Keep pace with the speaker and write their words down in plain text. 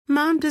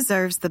Mom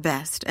deserves the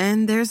best,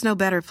 and there's no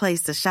better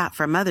place to shop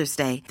for Mother's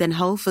Day than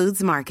Whole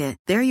Foods Market.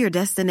 They're your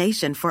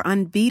destination for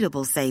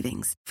unbeatable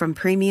savings, from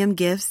premium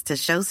gifts to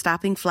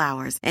show-stopping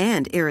flowers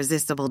and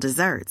irresistible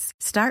desserts.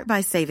 Start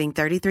by saving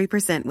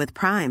 33% with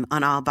Prime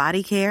on all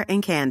body care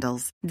and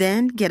candles.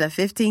 Then get a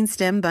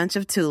 15-stem bunch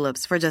of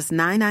tulips for just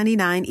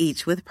 $9.99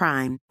 each with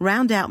Prime.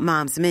 Round out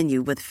Mom's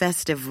menu with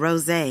festive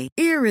rosé,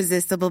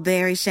 irresistible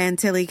berry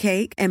chantilly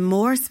cake, and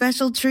more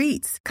special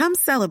treats. Come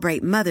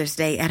celebrate Mother's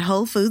Day at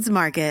Whole Foods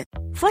Market.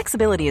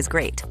 Flexibility is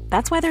great.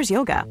 That's why there's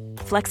yoga.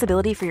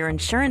 Flexibility for your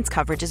insurance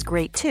coverage is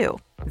great too.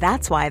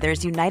 That's why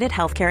there's United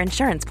Healthcare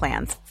Insurance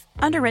Plans.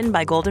 Underwritten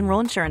by Golden Rule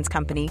Insurance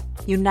Company,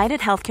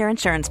 United Healthcare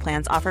Insurance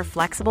Plans offer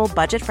flexible,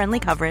 budget-friendly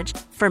coverage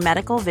for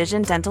medical,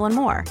 vision, dental, and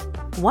more.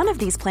 One of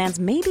these plans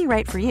may be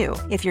right for you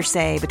if you're,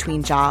 say,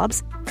 between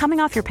jobs, coming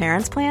off your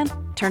parents' plan,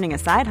 turning a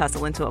side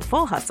hustle into a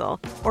full hustle,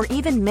 or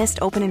even missed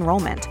open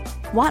enrollment.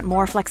 Want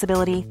more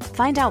flexibility?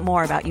 Find out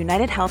more about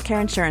United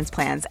Healthcare Insurance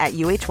Plans at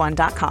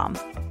uh1.com.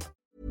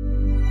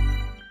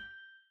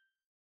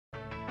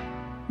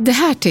 Det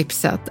här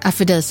tipset är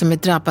för dig som är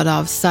drabbad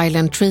av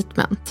silent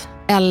treatment,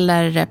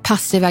 eller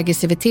passiv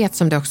aggressivitet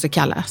som det också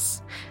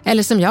kallas.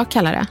 Eller som jag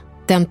kallar det,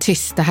 den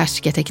tysta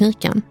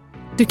härskartekniken.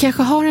 Du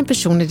kanske har en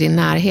person i din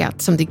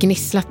närhet som det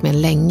gnisslat med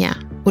länge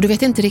och du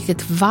vet inte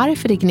riktigt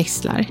varför det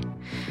gnisslar.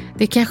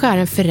 Det kanske är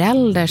en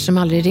förälder som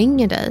aldrig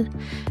ringer dig,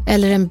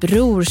 eller en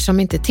bror som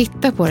inte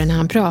tittar på dig när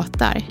han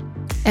pratar.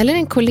 Eller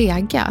en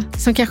kollega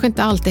som kanske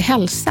inte alltid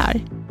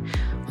hälsar.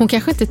 Hon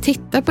kanske inte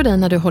tittar på dig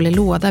när du håller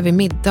låda vid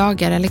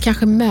middagar eller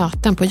kanske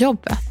möten på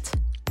jobbet.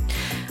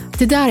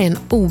 Det där är en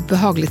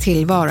obehaglig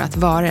tillvaro att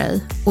vara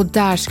i, och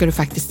där ska du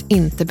faktiskt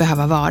inte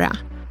behöva vara.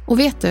 Och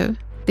vet du,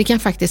 det kan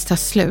faktiskt ta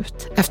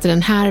slut efter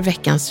den här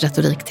veckans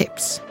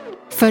retoriktips.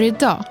 För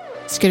idag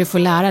ska du få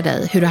lära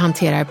dig hur du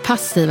hanterar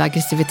passiv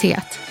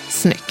aggressivitet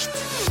snyggt.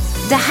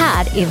 Det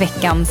här är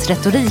veckans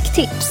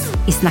retoriktips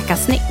i Snacka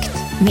snyggt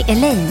med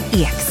Elaine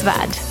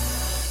Eksvärd.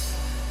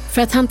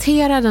 För att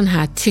hantera den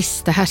här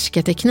tysta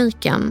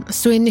härskartekniken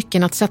så är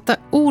nyckeln att sätta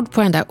ord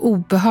på den där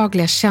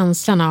obehagliga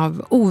känslan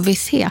av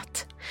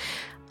ovisshet.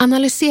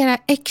 Analysera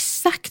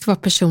exakt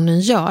vad personen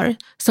gör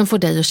som får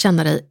dig att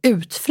känna dig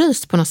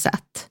utfryst på något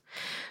sätt.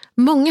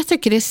 Många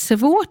tycker det är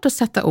svårt att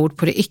sätta ord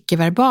på det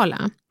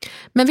icke-verbala.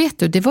 Men vet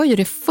du, det var ju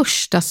det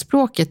första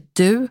språket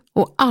du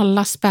och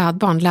alla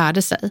spädbarn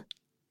lärde sig.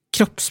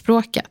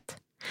 Kroppsspråket.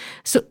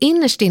 Så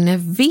innerst inne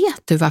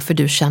vet du varför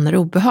du känner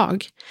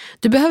obehag.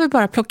 Du behöver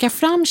bara plocka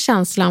fram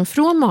känslan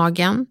från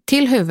magen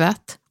till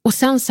huvudet och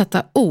sen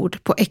sätta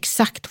ord på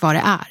exakt vad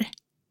det är.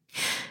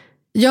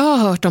 Jag har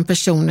hört om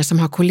personer som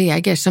har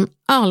kollegor som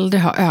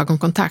aldrig har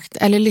ögonkontakt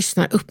eller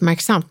lyssnar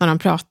uppmärksamt när de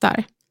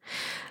pratar.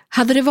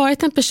 Hade det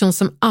varit en person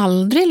som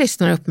aldrig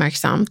lyssnar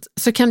uppmärksamt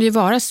så kan det ju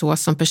vara så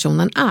som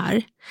personen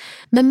är.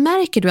 Men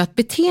märker du att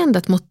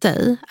beteendet mot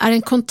dig är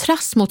en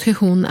kontrast mot hur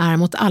hon är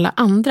mot alla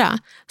andra,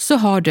 så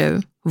har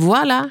du,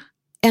 voilà,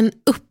 en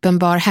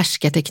uppenbar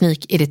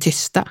härskarteknik i det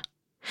tysta.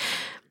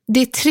 Det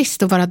är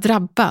trist att vara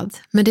drabbad,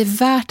 men det är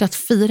värt att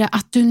fira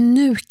att du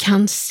nu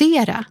kan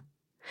se det.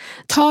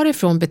 Ta det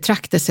från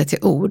betraktelse till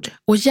ord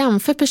och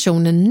jämför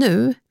personen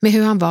nu med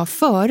hur han var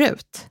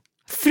förut.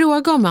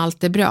 Fråga om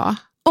allt är bra.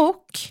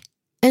 Och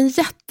en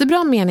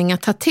jättebra mening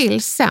att ta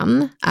till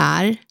sen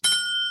är: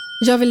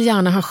 jag vill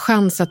gärna ha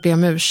chans att be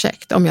om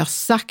ursäkt om jag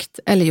sagt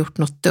eller gjort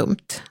något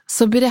dumt.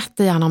 Så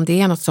berätta gärna om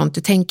det är något sånt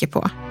du tänker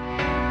på.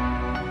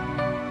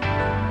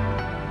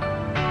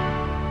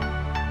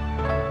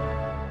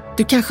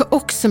 Du kanske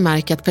också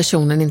märker att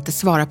personen inte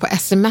svarar på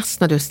sms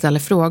när du ställer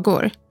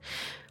frågor.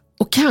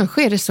 Och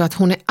kanske är det så att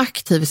hon är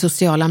aktiv i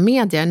sociala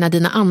medier när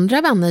dina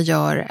andra vänner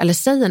gör eller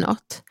säger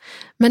något.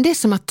 Men det är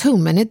som att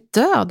tummen är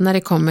död när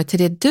det kommer till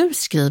det du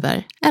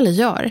skriver eller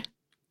gör.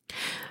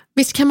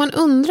 Visst kan man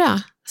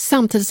undra,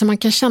 samtidigt som man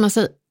kan känna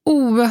sig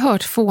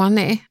oerhört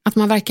fånig, att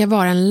man verkar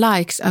vara en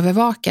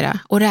likes-övervakare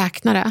och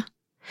räknare.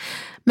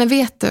 Men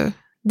vet du,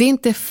 det är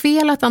inte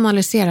fel att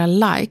analysera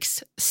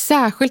likes,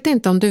 särskilt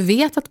inte om du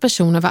vet att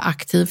personen var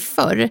aktiv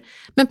förr,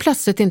 men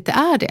plötsligt inte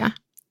är det.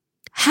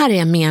 Här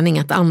är en mening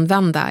att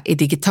använda i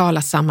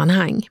digitala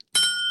sammanhang.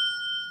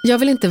 Jag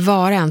vill inte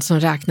vara en som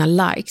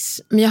räknar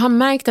likes, men jag har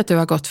märkt att du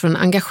har gått från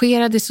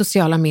engagerad i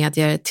sociala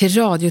medier till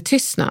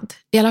radiotystnad,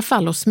 i alla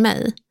fall hos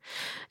mig.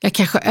 Jag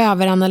kanske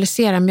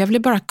överanalyserar, men jag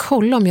vill bara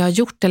kolla om jag har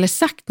gjort eller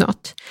sagt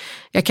något.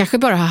 Jag kanske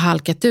bara har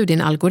halkat ur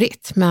din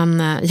algoritm,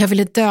 men jag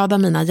ville döda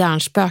mina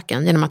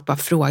hjärnspöken genom att bara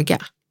fråga.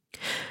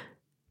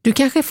 Du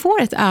kanske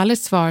får ett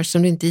ärligt svar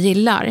som du inte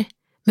gillar,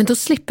 men då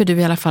slipper du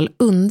i alla fall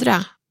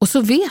undra, och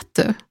så vet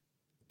du.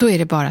 Då är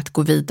det bara att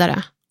gå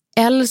vidare.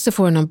 Eller så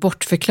får du någon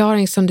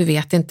bortförklaring som du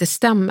vet inte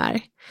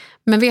stämmer.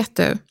 Men vet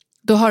du,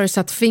 då har du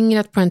satt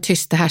fingret på den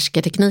tysta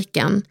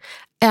härskartekniken.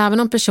 Även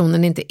om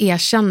personen inte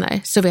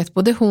erkänner så vet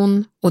både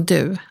hon och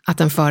du att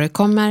den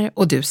förekommer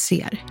och du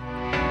ser.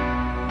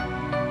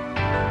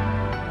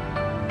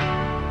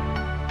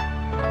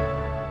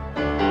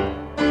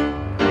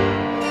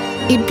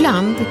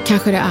 Ibland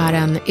kanske det är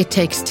en It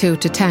takes two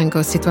to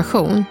tango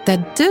situation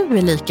där du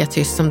är lika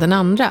tyst som den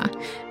andra.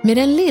 Med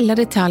den lilla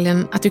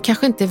detaljen att du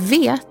kanske inte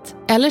vet,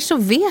 eller så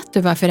vet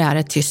du varför det är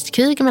ett tyst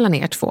krig mellan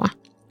er två.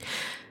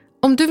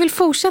 Om du vill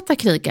fortsätta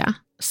kriga,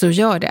 så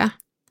gör det.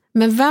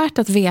 Men värt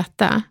att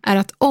veta är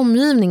att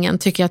omgivningen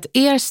tycker att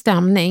er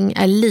stämning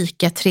är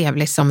lika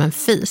trevlig som en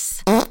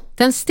fis.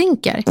 Den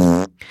stinker.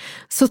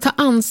 Så ta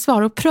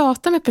ansvar och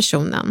prata med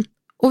personen.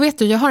 Och vet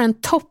du, jag har en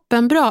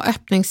toppenbra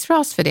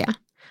öppningsfras för det.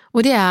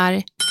 Och det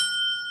är: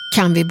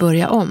 kan vi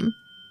börja om?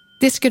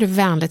 Det ska du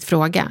vänligt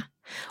fråga.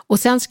 Och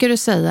sen ska du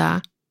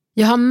säga: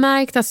 jag har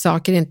märkt att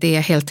saker inte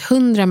är helt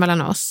 100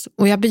 mellan oss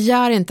och jag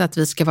begär inte att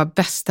vi ska vara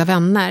bästa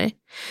vänner.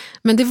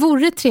 Men det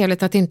vore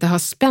trevligt att inte ha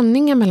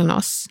spänningar mellan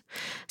oss.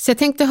 Så jag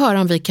tänkte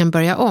höra om vi kan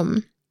börja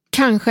om.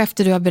 Kanske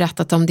efter du har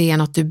berättat om det är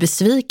något du är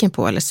besviken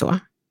på eller så.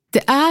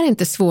 Det är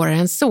inte svårare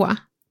än så.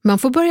 Man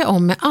får börja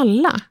om med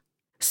alla.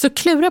 Så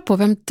klura på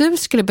vem du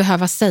skulle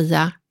behöva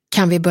säga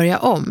kan vi börja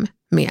om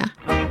med.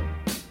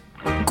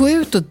 Gå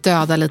ut och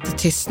döda lite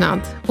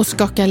tystnad och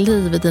skaka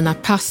liv i dina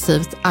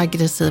passivt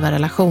aggressiva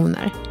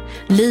relationer.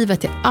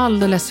 Livet är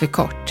alldeles för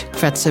kort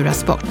för att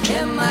suras bort.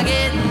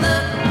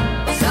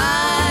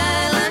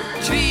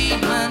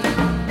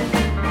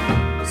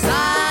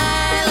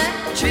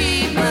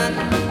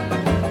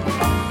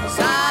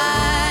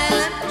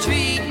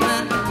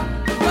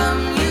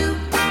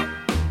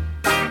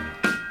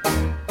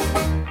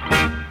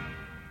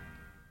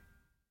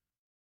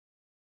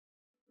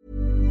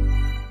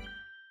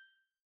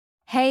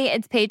 Hey,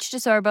 it's Paige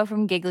DeSorbo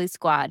from Giggly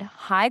Squad.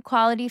 High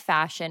quality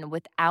fashion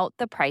without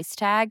the price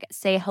tag.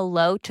 Say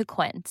hello to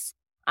Quince.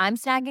 I'm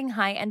snagging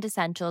high-end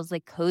essentials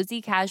like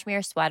cozy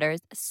cashmere sweaters,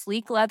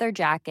 sleek leather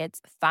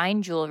jackets,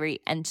 fine jewelry,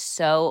 and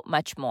so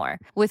much more.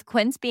 With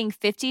Quince being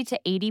 50 to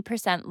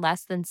 80%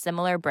 less than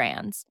similar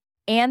brands.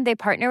 And they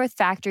partner with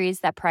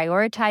factories that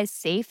prioritize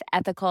safe,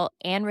 ethical,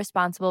 and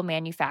responsible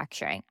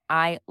manufacturing.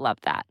 I love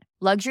that.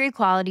 Luxury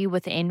quality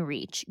within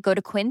reach. Go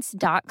to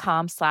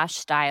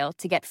quince.com/style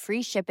to get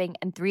free shipping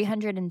and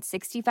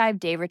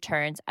 365-day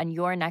returns on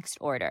your next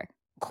order.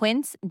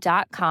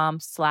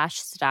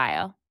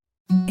 Quince.com/style.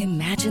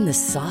 Imagine the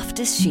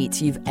softest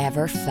sheets you've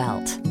ever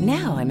felt.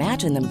 Now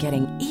imagine them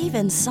getting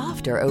even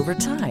softer over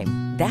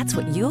time. That's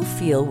what you'll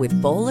feel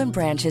with Boll &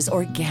 Branch's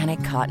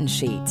organic cotton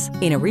sheets.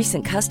 In a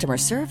recent customer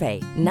survey,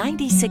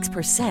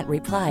 96%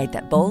 replied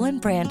that Boll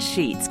 & Branch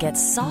sheets get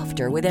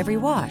softer with every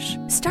wash.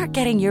 Start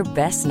getting your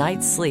best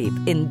night's sleep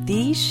in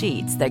these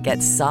sheets that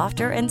get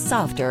softer and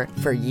softer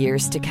for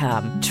years to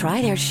come.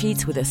 Try their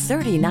sheets with a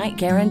 30-night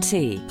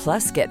guarantee.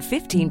 Plus, get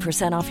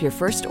 15% off your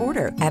first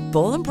order at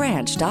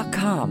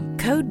bollandbranch.com.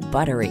 Code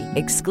BUTTERY.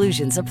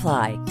 Exclusions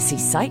apply. See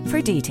site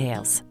for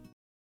details.